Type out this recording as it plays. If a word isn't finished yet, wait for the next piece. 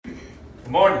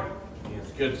Good morning.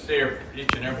 It's good to see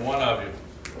each and every one of you.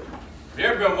 Have you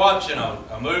ever been watching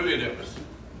a movie that was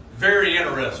very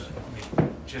interesting?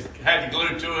 You just had you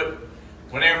glued to it.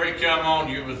 Whenever it come on,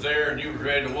 you was there and you was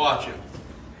ready to watch it.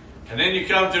 And then you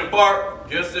come to the part,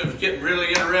 just as it was getting really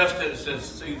interested, it says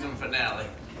season finale.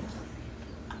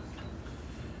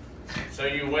 So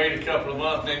you wait a couple of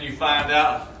months, and then you find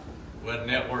out, well, the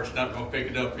network's not going to pick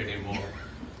it up anymore.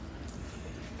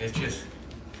 It just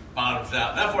bottoms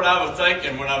out. That's what I was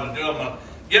thinking when I was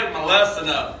getting my lesson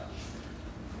up.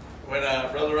 When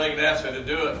Brother Reagan asked me to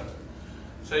do it,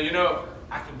 so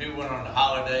I can do one on the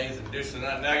holidays and do something.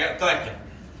 And I got thinking,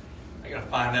 I got to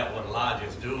find out what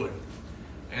Elijah's doing,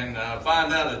 and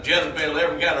find out if Jezebel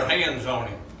ever got her hands on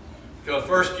him. Because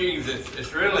First Kings,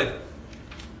 it's really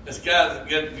this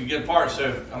guy's a good part.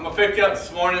 So I'm gonna pick up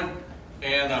this morning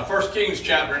in 1 Kings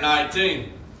chapter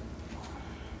 19.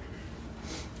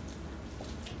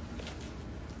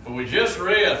 But we just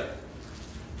read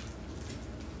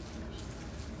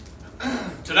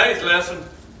today's lesson.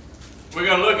 We're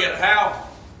going to look at how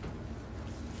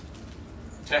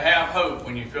to have hope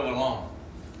when you feel alone.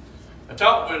 I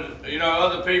talked with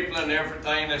other people and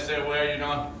everything. They said,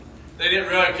 well, they didn't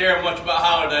really care much about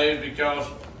holidays because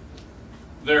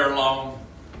they're alone.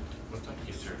 Well, thank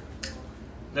you, sir.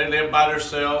 They live by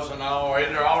themselves and all.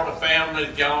 Either all the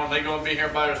family's gone, they're going to be here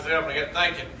by themselves. And I got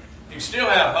thinking, you still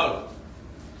have hope.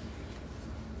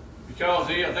 Because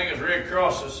I think it's Red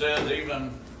Cross that says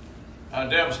even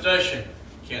devastation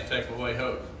can't take away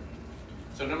hope.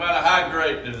 So no matter how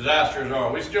great the disasters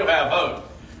are, we still have hope.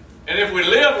 And if we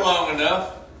live long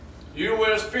enough, you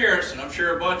will experience, and I'm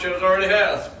sure a bunch of us already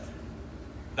has,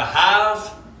 the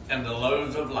highs and the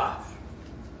lows of life.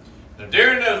 Now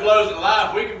during those lows of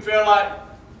life, we can feel like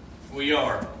we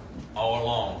are all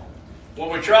alone.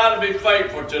 When we try to be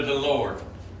faithful to the Lord.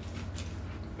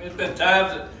 There's been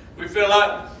times that we feel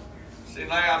like, seems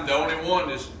like I'm the only one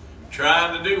that's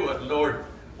trying to do what the Lord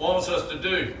wants us to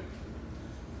do.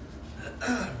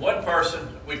 One person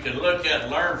we can look at and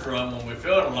learn from when we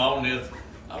feel alone is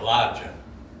Elijah.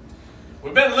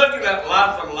 We've been looking at the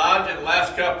life of Elijah in the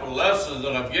last couple of lessons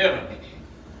that I've given.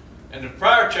 In the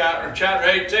prior chapter, in chapter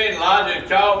 18, Elijah had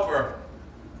called for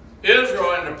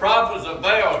Israel and the prophets of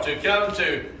Baal to come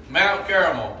to Mount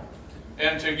Carmel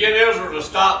and to get Israel to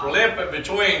stop limping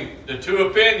between the two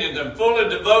opinions and fully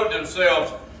devote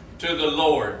themselves to the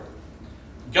Lord.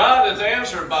 God has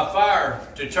answered by fire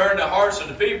to turn the hearts of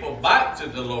the people back to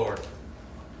the Lord.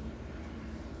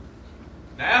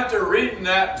 Now, after reading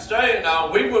that and studying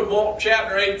now, we would want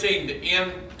chapter 18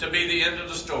 to be the end of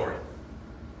the story.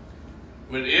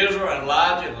 With Israel and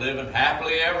Elijah living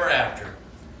happily ever after.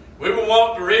 We would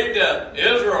want to read that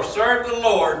Israel served the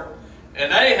Lord,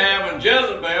 and Ahab and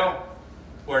Jezebel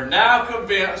were now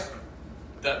convinced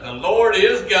that the Lord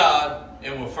is God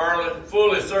and will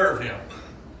fully serve Him.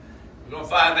 We're going to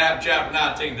find out in chapter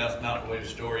 19 that's not the way the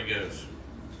story goes.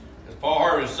 As Paul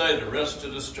Harvey said, the rest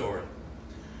of the story.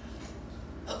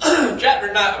 1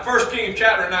 Kings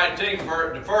chapter 19,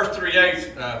 the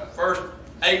first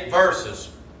 8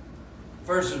 verses,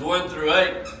 verses 1 through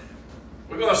 8,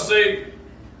 we're going to see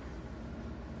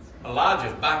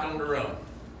Elijah's back on the run.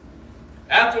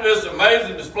 After this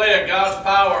amazing display of God's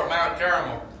power at Mount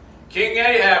Carmel, King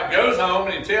Ahab goes home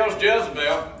and he tells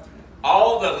Jezebel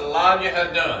all that Elijah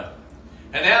had done.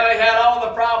 And how they had all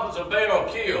the prophets of Baal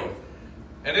killed.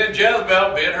 And then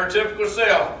Jezebel, being her typical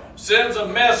self, sends a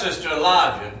message to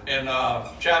Elijah in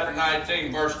chapter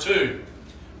 19, verse 2.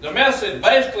 The message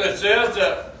basically says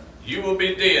that you will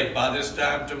be dead by this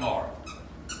time tomorrow.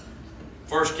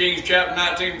 1 Kings chapter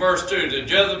 19, verse 2. That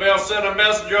Jezebel sent a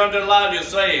messenger unto Elijah,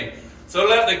 saying, so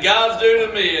let the gods do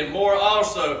to me, and more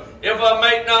also, if I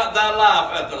make not thy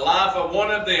life as the life of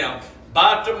one of them,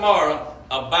 by tomorrow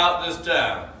about this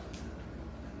time.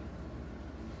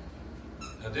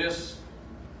 Now this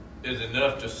is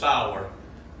enough to sour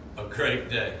a great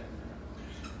day.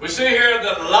 We see here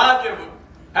that Elijah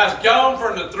has gone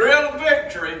from the thrill of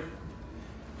victory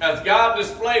as God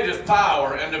displayed His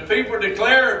power, and the people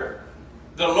declared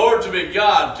the Lord to be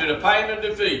God to the pain of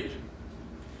defeat.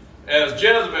 As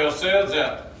Jezebel says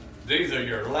that these are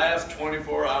your last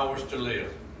 24 hours to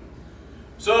live.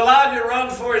 So Elijah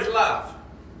runs for his life,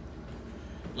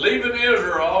 leaving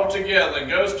Israel altogether, and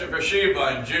goes to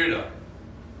Beersheba in Judah,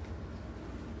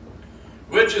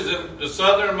 which is in the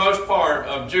southernmost part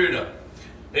of Judah.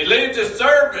 He leaves his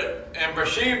servant in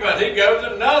Beersheba, and he goes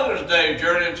another day's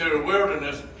journey into the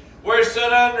wilderness, where he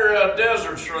sat under a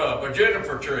desert shrub, a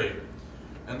juniper tree.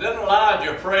 And then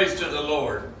Elijah prays to the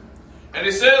Lord. And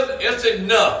he says, it's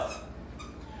enough.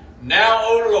 Now,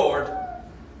 O Lord,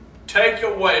 take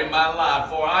away my life,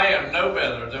 for I am no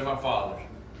better than my fathers.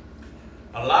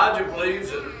 Elijah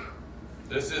believes that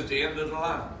this is the end of the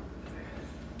line.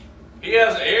 He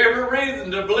has every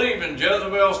reason to believe in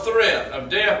Jezebel's threat of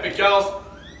death, because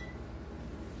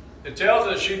it tells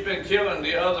us she's been killing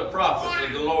the other prophets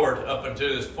of the Lord up until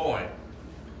this point.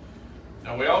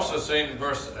 Now we also see in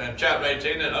chapter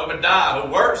 18 that Obadiah,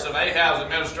 who works in Ahab's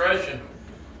administration,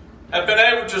 had been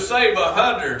able to save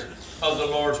 100 of the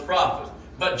Lord's prophets.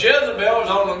 But Jezebel is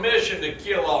on a mission to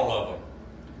kill all of them.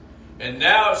 And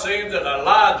now it seems that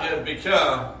Elijah has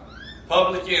become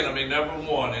public enemy number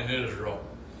one in Israel.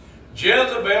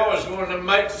 Jezebel is going to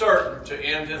make certain to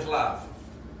end his life.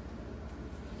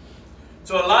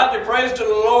 So Elijah prays to the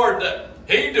Lord that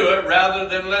he do it rather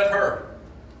than let her.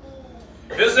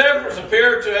 His efforts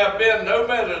appear to have been no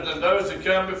better than those who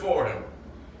come before him.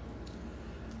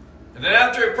 And then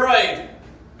after he prayed,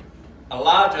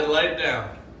 Elijah laid down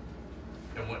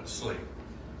and went to sleep.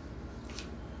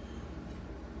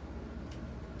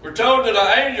 We're told that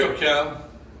an angel comes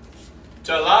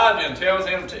to Elijah and tells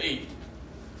him to eat.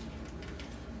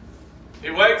 He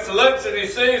wakes, looks, and he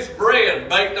sees bread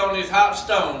baked on these hot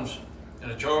stones and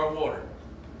a jar of water.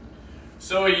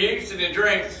 So he eats and he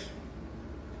drinks,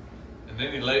 and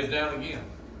then he lays down again.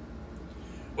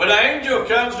 When the angel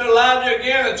comes to Elijah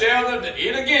again and tells him to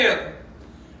eat again,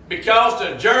 because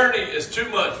the journey is too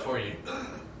much for you.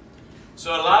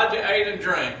 So Elijah ate and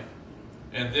drank,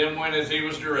 and then went as he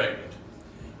was directed.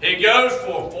 He goes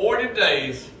for 40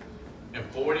 days and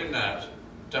 40 nights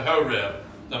to Horeb,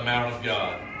 the Mount of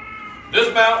God.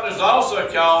 This mountain is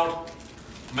also called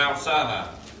Mount Sinai,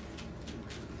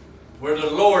 where the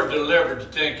Lord delivered the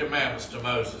 10 Commandments to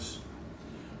Moses.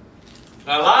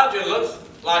 Now Elijah looks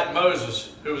like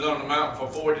Moses, who was on the mountain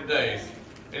for 40 days.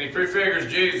 And he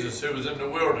prefigures Jesus, who was in the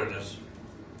wilderness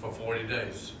for 40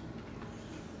 days.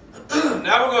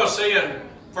 Now we're going to see in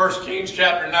 1 Kings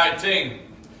chapter 19.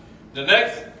 The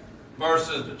next verse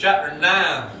is chapter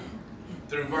 9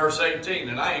 through verse 18.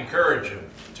 And I encourage you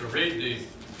to read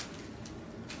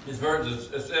these verses.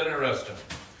 It's interesting.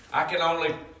 I can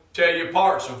only tell you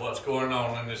parts of what's going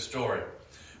on in this story.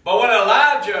 But when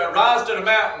Elijah arrives to the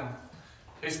mountain,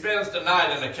 he spends the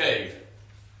night in a cave.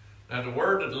 And the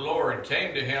word of the Lord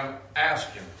came to him,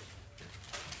 asking,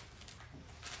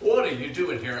 "What are you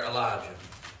doing here, Elijah?"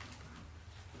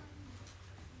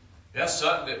 That's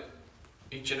something that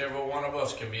each and every one of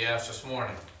us can be asked this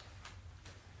morning.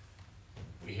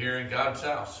 We're here in God's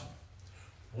house.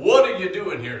 What are you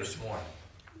doing here this morning?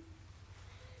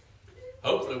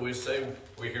 Hopefully we say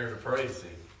we're here to praise thee.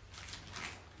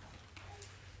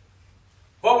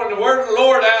 But when the word of the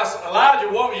Lord asked Elijah,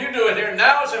 "What were you doing here?"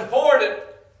 Now it's important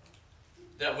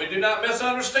that we do not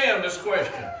misunderstand this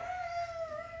question.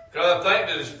 Because I think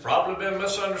that it's probably been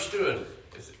misunderstood.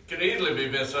 It could easily be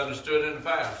misunderstood in the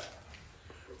past.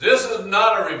 This is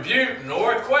not a rebuke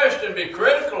nor a question to be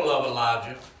critical of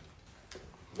Elijah.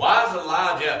 Why is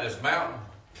Elijah at this mountain?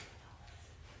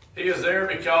 He is there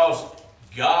because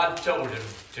God told him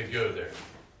to go there.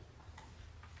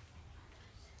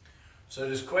 So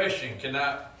this question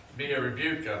cannot be a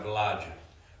rebuke of Elijah.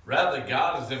 Rather,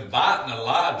 God is inviting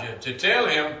Elijah to tell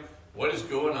him what is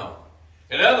going on.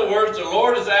 In other words, the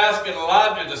Lord is asking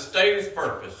Elijah to state his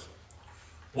purpose.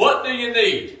 What do you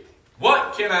need?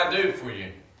 What can I do for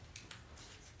you?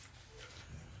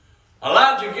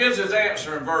 Elijah gives his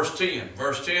answer in verse 10.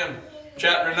 Verse 10,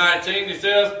 chapter 19, he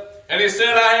says, "And he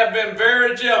said, I have been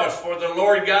very jealous for the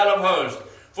Lord God of hosts,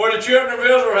 for the children of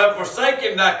Israel have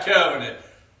forsaken thy covenant,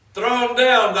 thrown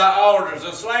down thy altars,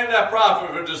 and slain thy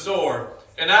prophets with the sword.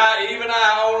 And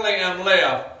I only am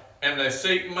left, and they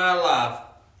seek my life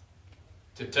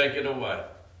to take it away."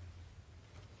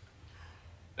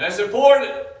 Now it's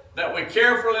important that we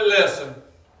carefully listen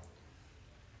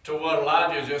to what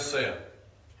Elijah just said.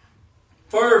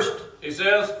 First, he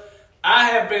says, "I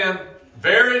have been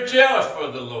very jealous for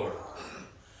the Lord."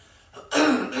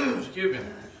 Excuse me.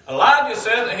 Elijah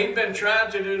said that he'd been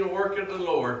trying to do the work of the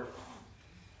Lord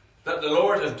that the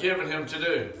Lord has given him to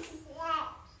do.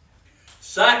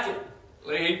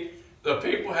 Secondly, the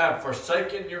people have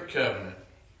forsaken your covenant.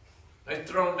 They've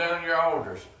thrown down your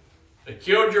altars. They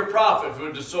killed your prophets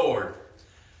with the sword.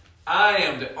 I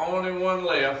am the only one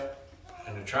left,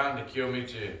 and they're trying to kill me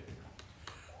too.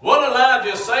 What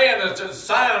Elijah is saying is that his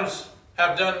signs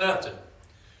have done nothing.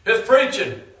 His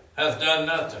preaching has done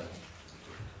nothing.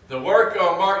 The work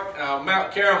on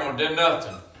Mount Carmel did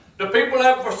nothing. The people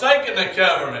have forsaken the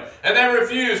covenant, and they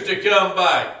refuse to come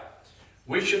back.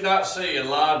 We should not see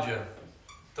Elijah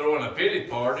throwing a pity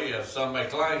party, as some may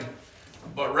claim,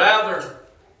 but rather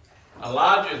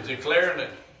Elijah is declaring that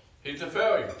he's a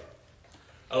failure.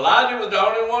 Elijah was the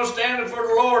only one standing for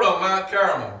the Lord on Mount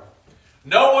Carmel.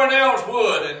 No one else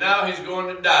would, and now he's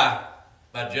going to die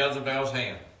by Jezebel's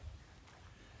hand.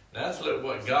 Now let's look at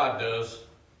what God does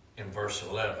in verse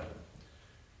 11.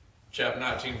 Chapter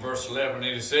 19, verse 11, and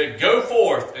he said, "Go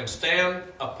forth and stand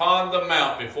upon the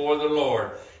mount before the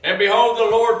Lord. And behold, the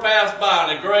Lord passed by,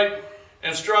 and a great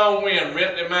and strong wind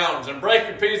rent the mountains, and brake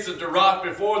in pieces the rock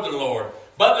before the Lord.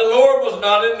 But the Lord was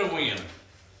not in the wind.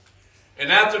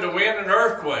 And after the wind, an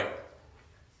earthquake.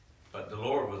 But the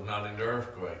Lord was not in the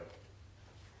earthquake."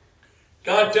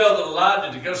 God tells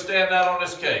Elijah to go stand out on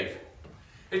this cave.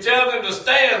 He tells him to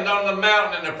stand on the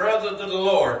mountain in the presence of the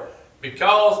Lord,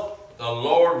 because the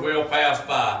Lord will pass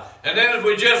by. And then, as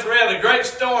we just read, a great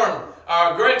storm,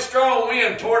 or a great strong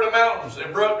wind tore the mountains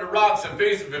and broke the rocks in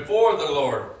pieces before the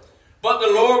Lord. But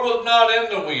the Lord was not in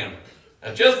the wind.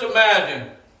 Now just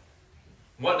imagine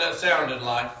what that sounded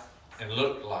like and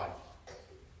looked like.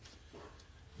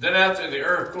 Then after the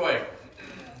earthquake,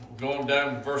 going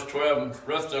down to verse 12 and the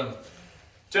rest of them,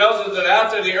 tells us that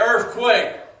after the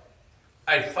earthquake,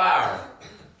 a fire.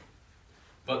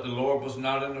 But the Lord was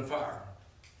not in the fire.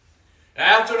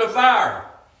 After the fire,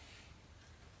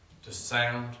 the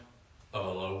sound of a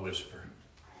low whisper.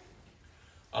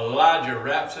 Elijah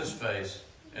wraps his face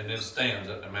and then stands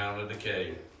at the mouth of the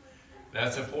cave.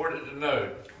 That's important to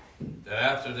note, that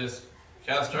after this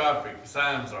catastrophic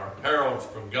signs are heralds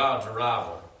from God's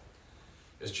arrival.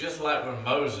 It's just like when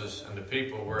Moses and the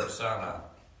people were at Sinai.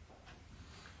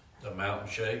 The mountain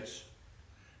shakes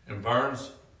and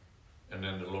burns, and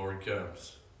then the Lord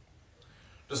comes.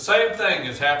 The same thing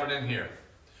is happening here.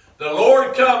 The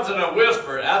Lord comes in a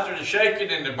whisper after the shaking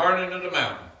and the burning of the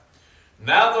mountain.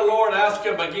 Now the Lord asks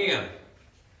him again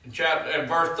in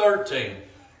verse 13,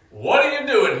 "What are you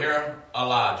doing here,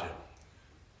 Elijah?"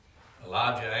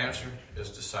 Elijah's answer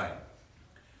is the same.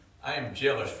 "I am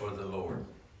jealous for the Lord.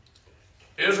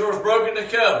 Israel's broken the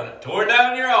covenant, tore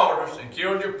down your altars, and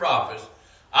killed your prophets.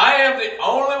 I am the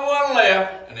only one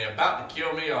left, and they're about to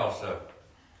kill me also."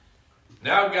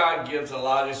 Now God gives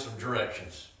Elijah some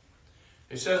directions.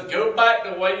 He says, "Go back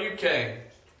the way you came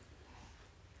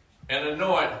and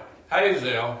anoint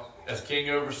Hazael as king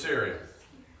over Syria,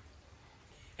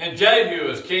 and Jehu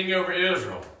as king over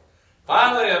Israel.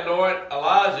 Finally anoint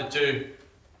Elijah to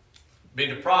be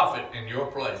the prophet in your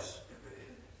place."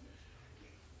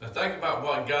 Now think about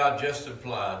what God just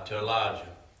implied to Elijah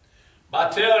by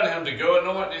telling him to go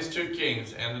anoint these two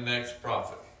kings and the next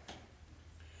prophet.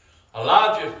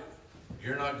 Elijah,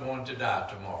 you're not going to die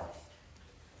tomorrow.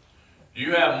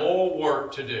 You have more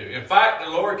work to do. In fact, the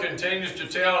Lord continues to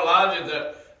tell Elijah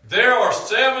that there are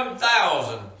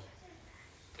 7,000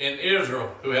 in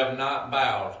Israel who have not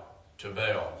bowed to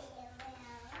Baal.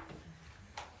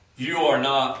 You are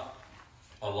not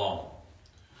alone.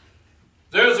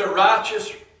 There's a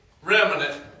righteous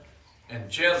remnant,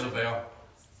 and Jezebel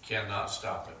cannot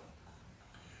stop it.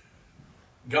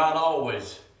 God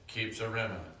always keeps a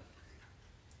remnant.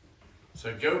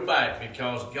 So go back,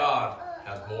 because God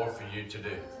has more for you to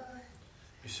do.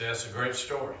 You say it's a great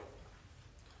story.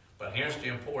 But here's the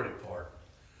important part.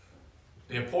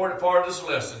 The important part of this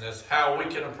lesson is how we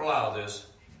can apply this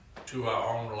to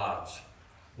our own lives.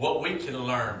 What we can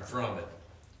learn from it.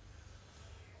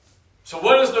 So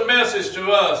what is the message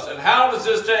to us, and how does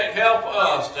this help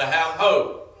us to have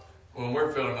hope when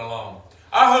we're feeling alone?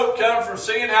 Our hope comes from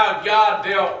seeing how God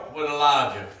dealt with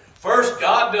Elijah. First,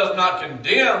 God does not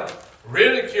condemn,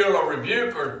 ridicule, or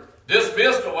rebuke, or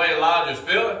dismiss the way Elijah's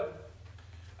feeling.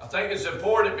 I think it's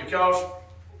important because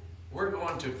we're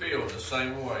going to feel the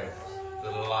same way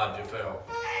that Elijah felt.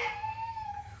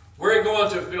 We're going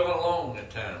to feel alone at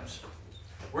times.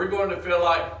 We're going to feel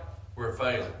like we're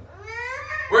failing.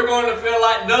 We're going to feel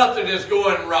like nothing is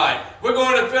going right. We're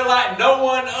going to feel like no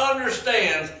one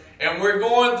understands, and we're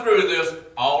going through this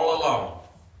all alone.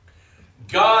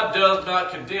 God does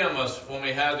not condemn us when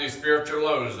we have these spiritual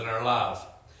lows in our lives.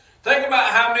 Think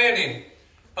about how many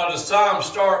of the Psalms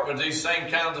start with these same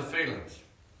kinds of feelings.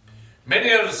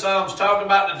 Many of the Psalms talk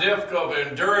about the difficulty of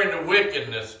enduring the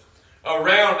wickedness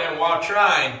around them while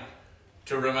trying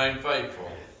to remain faithful.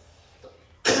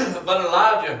 But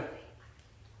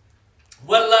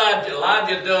what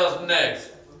Elijah does next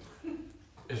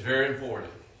is very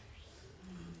important.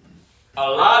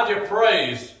 Elijah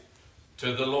prays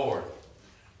to the Lord.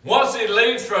 Once he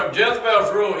leaves from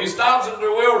Jezebel's rule, he stops in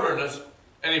the wilderness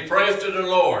and he prays to the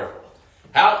Lord.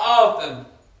 How often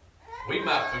we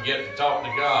might forget to talk to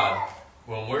God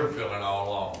when we're feeling all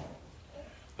alone.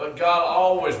 But God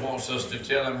always wants us to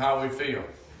tell him how we feel.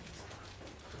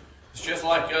 It's just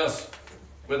like us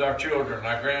with our children,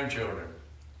 our grandchildren.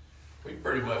 We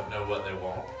pretty much know what they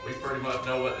want. We pretty much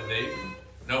know what they need.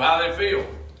 know how they feel.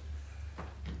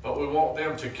 But we want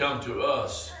them to come to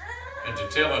us and to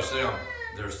tell us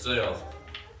themselves.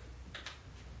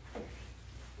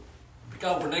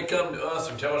 Because when they come to us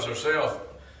and tell us ourselves,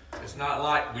 it's not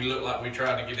like we look like we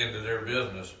try to get into their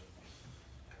business.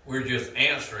 We're just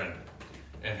answering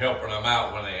and helping them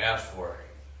out when they ask for it.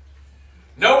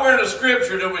 Nowhere in the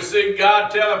scripture do we see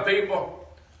God telling people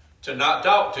to not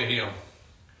talk to him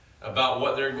about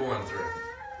what they're going through.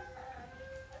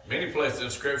 Many places in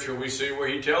scripture we see where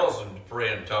he tells them to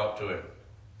pray and talk to him.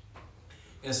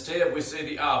 Instead, we see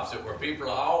the opposite, where people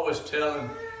are always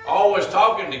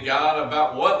talking to God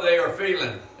about what they are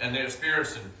feeling and they're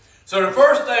experiencing. So the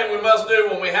first thing we must do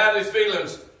when we have these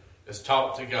feelings is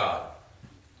talk to God.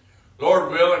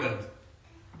 Lord willing, in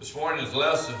this morning's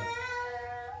lesson,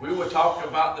 we will talk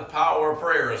about the power of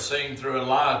prayer as seen through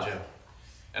Elijah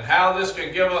and how this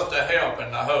can give us the help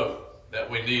and the hope that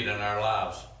we need in our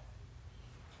lives.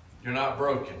 You're not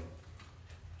broken.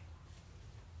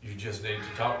 You just need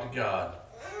to talk to God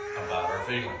about our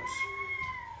feelings.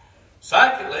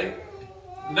 Secondly,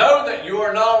 know that you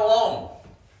are not alone.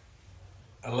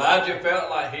 Elijah felt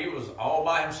like he was all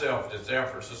by himself in his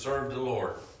efforts to serve the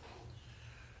Lord.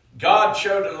 God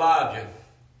showed Elijah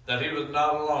that he was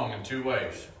not alone in two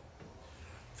ways.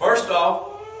 First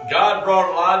off, God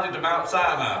brought Elijah to Mount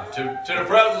Sinai, to the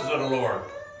presence of the Lord.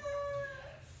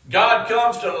 God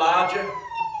comes to Elijah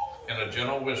in a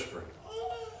gentle whisper.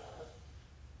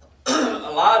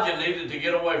 Elijah needed to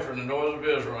get away from the noise of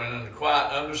Israel and in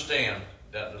quiet understand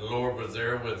that the Lord was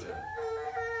there with him.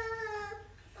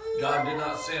 God did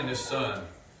not send his son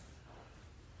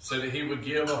so that he would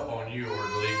give up on you or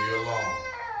to leave you alone,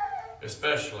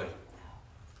 especially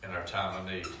in our time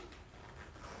of need.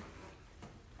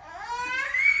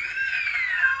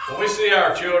 When we see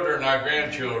our children and our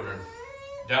grandchildren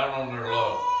down on their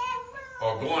luck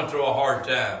or going through a hard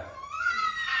time,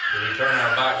 do we turn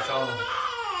our backs on them?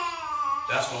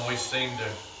 That's when we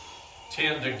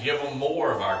tend to give them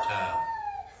more of our time.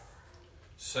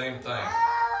 Same thing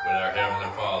with our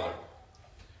Heavenly Father.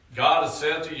 God has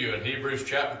said to you in Hebrews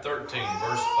chapter 13,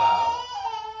 verse 5.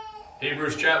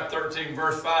 Hebrews chapter 13,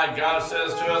 verse 5, God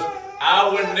says to us, I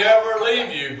will never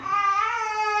leave you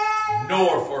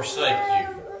nor forsake you.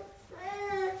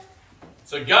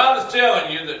 So God is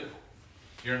telling you that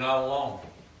you're not alone.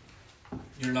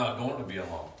 You're not going to be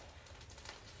alone.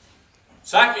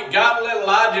 Second, God let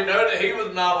Elijah know that he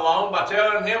was not alone by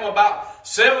telling him about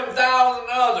 7,000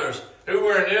 others who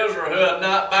were in Israel who had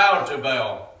not bowed to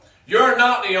Baal. You're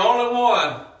not the only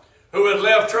one who is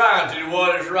left trying to do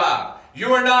what is right.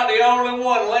 You are not the only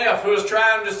one left who is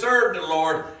trying to serve the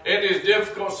Lord in these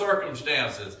difficult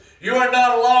circumstances. You are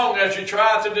not alone as you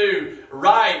try to do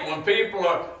right when people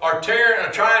are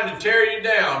trying to tear you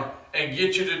down and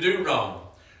get you to do wrong.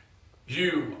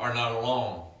 You are not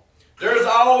alone. There's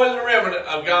always a remnant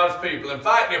of God's people. In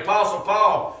fact, the Apostle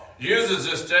Paul uses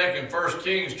this text in 1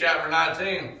 Kings chapter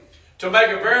 19 to make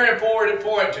a very important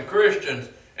point to Christians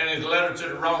in his letter to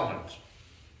the Romans.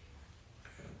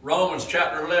 Romans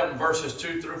chapter 11, verses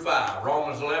 2 through 5.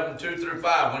 Romans 11, 2 through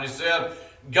 5, when he said,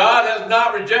 God has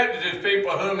not rejected his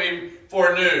people whom he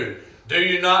foreknew. Do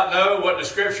you not know what the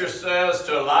scripture says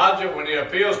to Elijah when he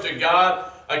appeals to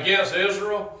God against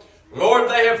Israel?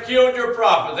 Lord, they have killed your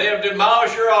prophets. They have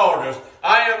demolished your altars.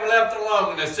 I am left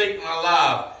alone and they seek my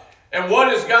life. And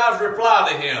what is God's reply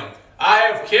to him? I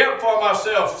have kept for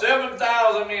myself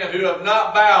 7,000 men who have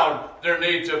not bowed their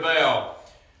knee to Baal.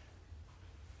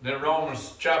 Then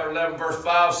Romans chapter 11 verse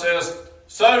 5 says,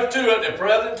 so too at the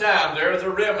present time there is a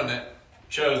remnant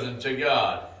chosen to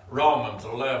God. Romans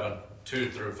 11, 2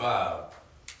 through 5.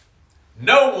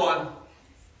 No one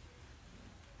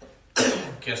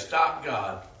can stop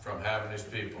God from having his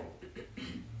people.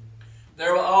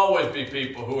 There will always be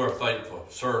people who are faithful,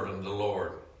 serving the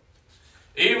Lord.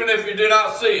 Even if you do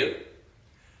not see it.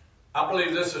 I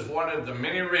believe this is one of the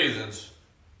many reasons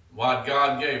why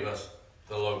God gave us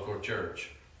the local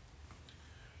church.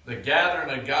 The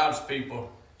gathering of God's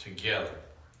people together.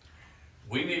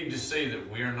 We need to see that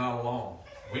we are not alone.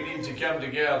 We need to come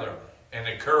together and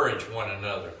encourage one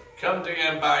another. Come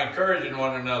together by encouraging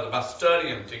one another, by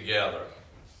studying together.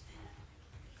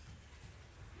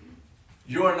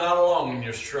 You are not alone in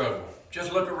your struggle.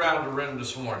 Just look around the room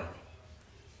this morning.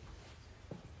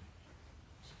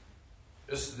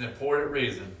 This is an important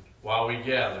reason why we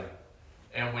gather.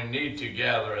 And we need to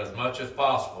gather as much as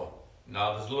possible,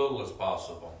 not as little as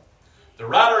possible. The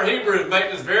writer of Hebrews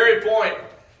makes this very point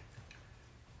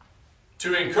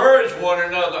to encourage one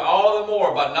another all the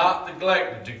more by not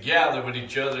neglecting to gather with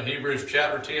each other. Hebrews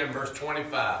chapter 10, verse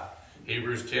 25.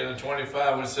 Hebrews 10 and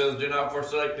 25, when it says, do not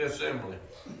forsake the assembly.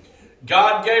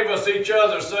 God gave us each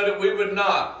other so that we would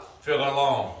not feel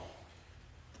alone.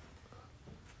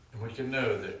 And we can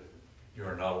know that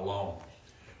you're not alone.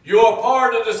 You are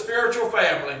part of the spiritual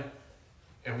family,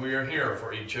 and we are here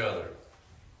for each other.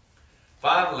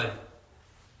 Finally,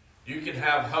 you can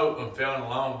have hope when feeling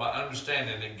alone by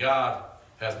understanding that God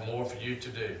has more for you to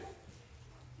do.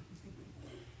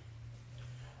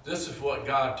 This is what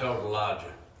God told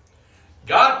Elijah.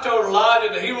 God told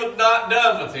Elijah that he was not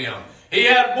done with him. He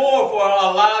had more for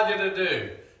Elijah to do.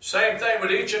 Same thing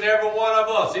with each and every one of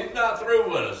us. He's not through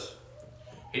with us.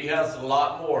 He has a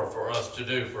lot more for us to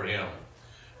do for him.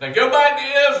 Now go back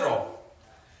to Israel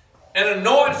and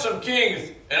anoint some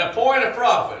kings and appoint a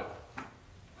prophet.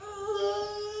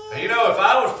 You know, if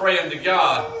I was praying to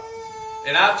God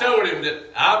and I told him that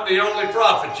I'm the only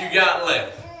prophet you got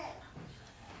left,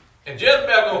 and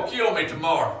Jezebel going to kill me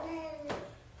tomorrow,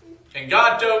 and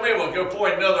God told me, well, go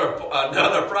appoint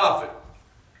another prophet,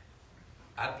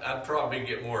 I'd probably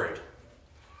get worried.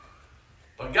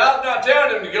 But God's not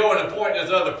telling him to go and appoint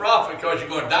this other prophet because you're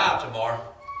going to die tomorrow.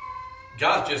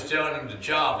 God's just telling him the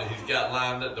job that he's got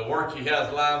lined up, the work he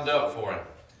has lined up for him.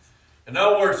 In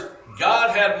other words,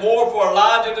 God had more for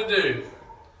Elijah to do.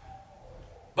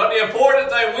 But the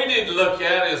important thing we need to look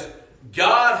at is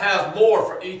God has more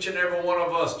for each and every one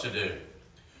of us to do.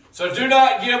 So do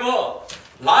not give up.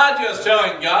 Elijah is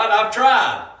telling God, I've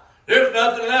tried. There's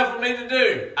nothing left for me to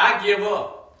do. I give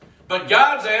up. But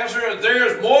God's answer is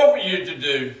there's more for you to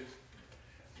do.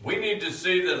 We need to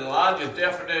see that Elijah's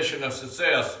definition of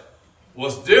success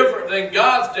was different than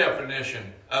God's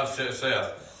definition of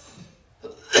success.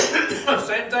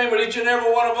 Same thing with each and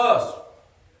every one of us.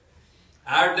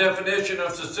 Our definition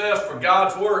of success for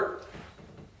God's work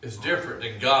is different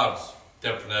than God's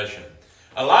definition.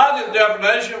 Elijah's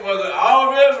definition was that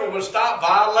all of Israel would stop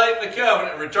violating the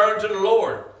covenant and return to the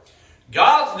Lord.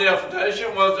 God's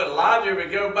definition was that Elijah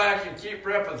would go back and keep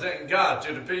representing God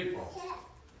to the people.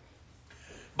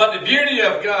 But the beauty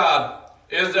of God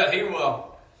is that he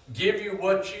will give you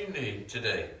what you need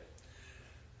today.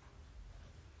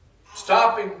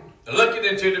 Stopping, looking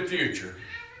into the future,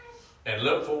 and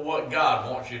look for what God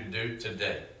wants you to do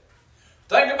today.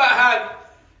 Think about how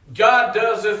God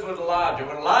does this with Elijah.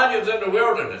 When Elijah's in the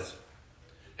wilderness,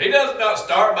 he does not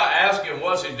start by asking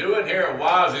what's he doing here and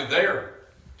why is he there.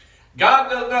 God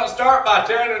does not start by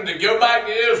telling him to go back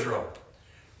to Israel.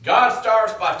 God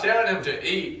starts by telling him to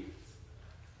eat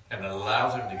and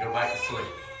allows him to go back to sleep.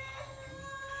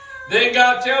 Then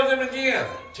God tells him again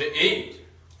to eat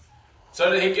so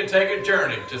that he can take a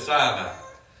journey to Sinai.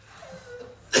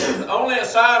 Only at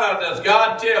Sinai does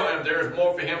God tell him there is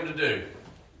more for him to do.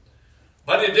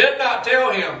 But he did not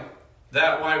tell him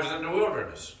that while he was in the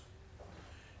wilderness.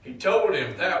 He told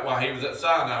him that while he was at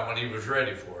Sinai when he was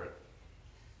ready for it.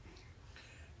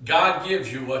 God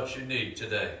gives you what you need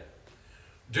today.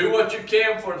 Do what you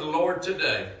can for the Lord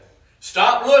today.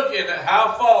 Stop looking at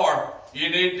how far you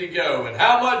need to go and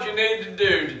how much you need to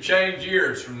do to change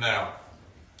years from now.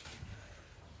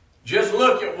 Just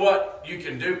look at what you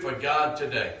can do for God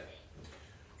today.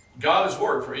 God has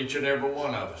worked for each and every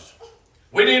one of us.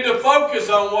 We need to focus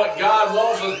on what God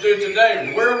wants us to do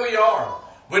today, where we are,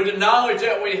 with the knowledge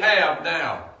that we have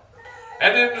now,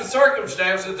 and in the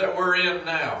circumstances that we're in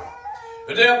now,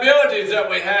 with the abilities that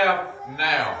we have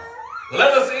now.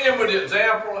 Let us end with the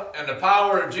example and the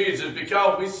power of Jesus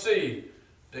because we see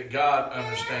that God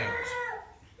understands.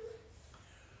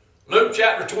 Luke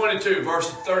chapter 22,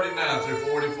 verses 39 through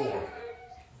 44.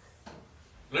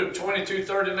 Luke 22,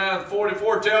 39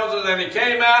 44 tells us, and he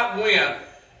came out and went,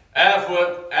 as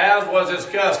was his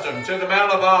custom, to the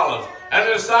Mount of Olives. And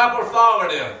the disciples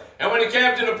followed him. And when he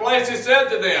came to the place, he said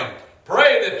to them,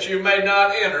 pray that you may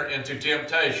not enter into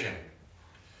temptation.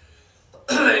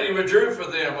 And he withdrew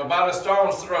from them about a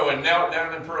stone's throw and knelt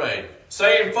down and prayed,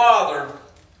 saying, Father,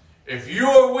 if you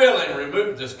are willing,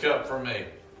 remove this cup from me.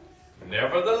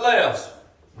 Nevertheless,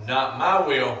 not my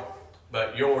will,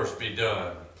 but yours be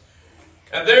done.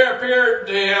 And there appeared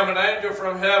to him an angel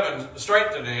from heaven,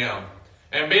 strengthening him.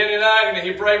 And being in agony,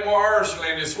 he prayed more earnestly,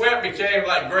 and his sweat became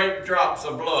like great drops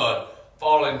of blood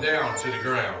falling down to the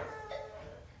ground.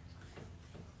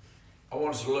 I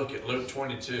want us to look at Luke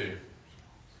 22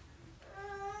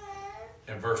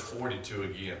 and verse 42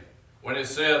 again. When it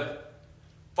said,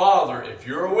 Father, if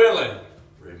you're willing,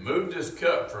 remove this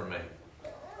cup from me.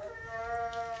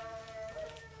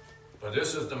 But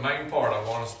this is the main part I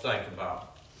want us to think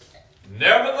about.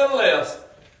 Nevertheless,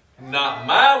 not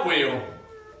my will,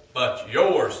 but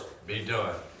yours be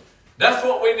done. That's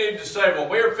what we need to say when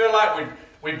we feel like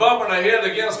we bumping our head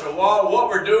against a wall. What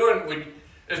we're doing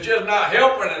is just not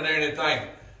helping in anything.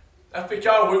 That's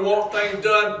because we want things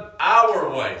done our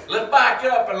way. Let's back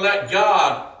up and let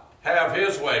God have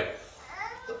his way.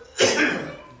 Trust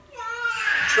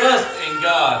in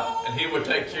God, and he will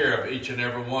take care of each and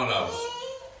every one of us.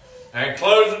 And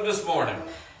closing this morning,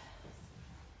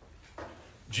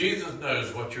 Jesus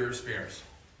knows what you're experiencing.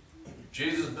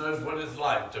 Jesus knows what it's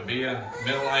like to be in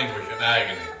mental anguish and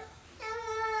agony.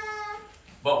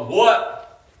 But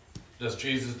what does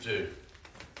Jesus do?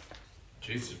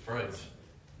 Jesus prays.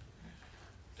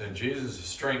 Then Jesus is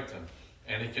strengthened.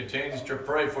 And he continues to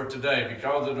pray for today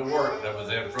because of the work that was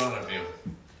in front of him.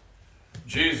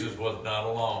 Jesus was not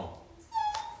alone.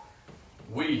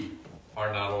 We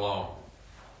are not alone.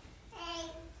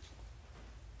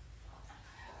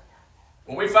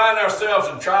 When we find ourselves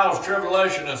in trials,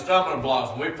 tribulation, and stumbling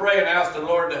blocks, and we pray and ask the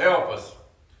Lord to help us,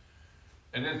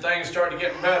 and then things start to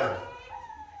get better,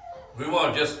 we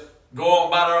want to just go on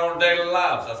about our own daily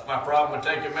lives. That's my problem with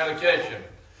taking medication.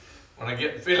 When I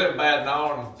get feeling bad and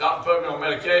all, and the doctor put me on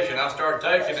medication, I start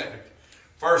taking it.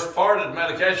 First part of the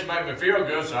medication made me feel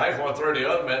good, so I just want to throw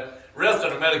the rest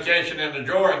of the medication in the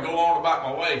drawer and go on about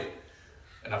my way.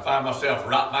 And I find myself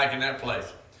right back in that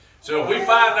place. So if we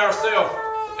find ourselves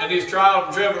in these trials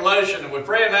and tribulations, and we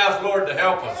pray and ask the Lord to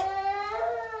help us,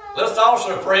 let's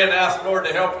also pray and ask the Lord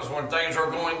to help us when things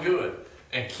are going good,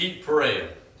 and keep praying.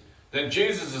 Then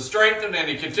Jesus is strengthened, and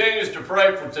he continues to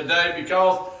pray for today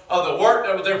because of the work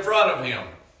that was in front of him.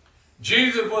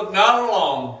 Jesus was not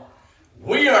alone.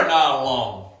 We are not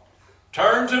alone.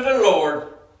 Turn to the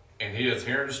Lord, and he is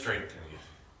here to strengthen you.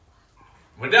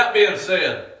 With that being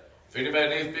said, if anybody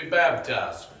needs to be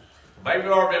baptized, maybe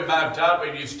you've already been baptized,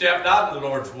 but you stepped out of the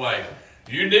Lord's way.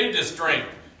 You need the strength,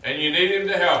 and you need him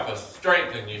to help us,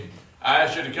 strengthen you. I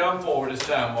ask you to come forward this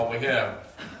time while we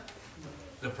have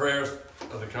the prayers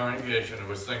of the congregation, and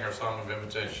we sing our song of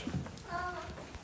invitation.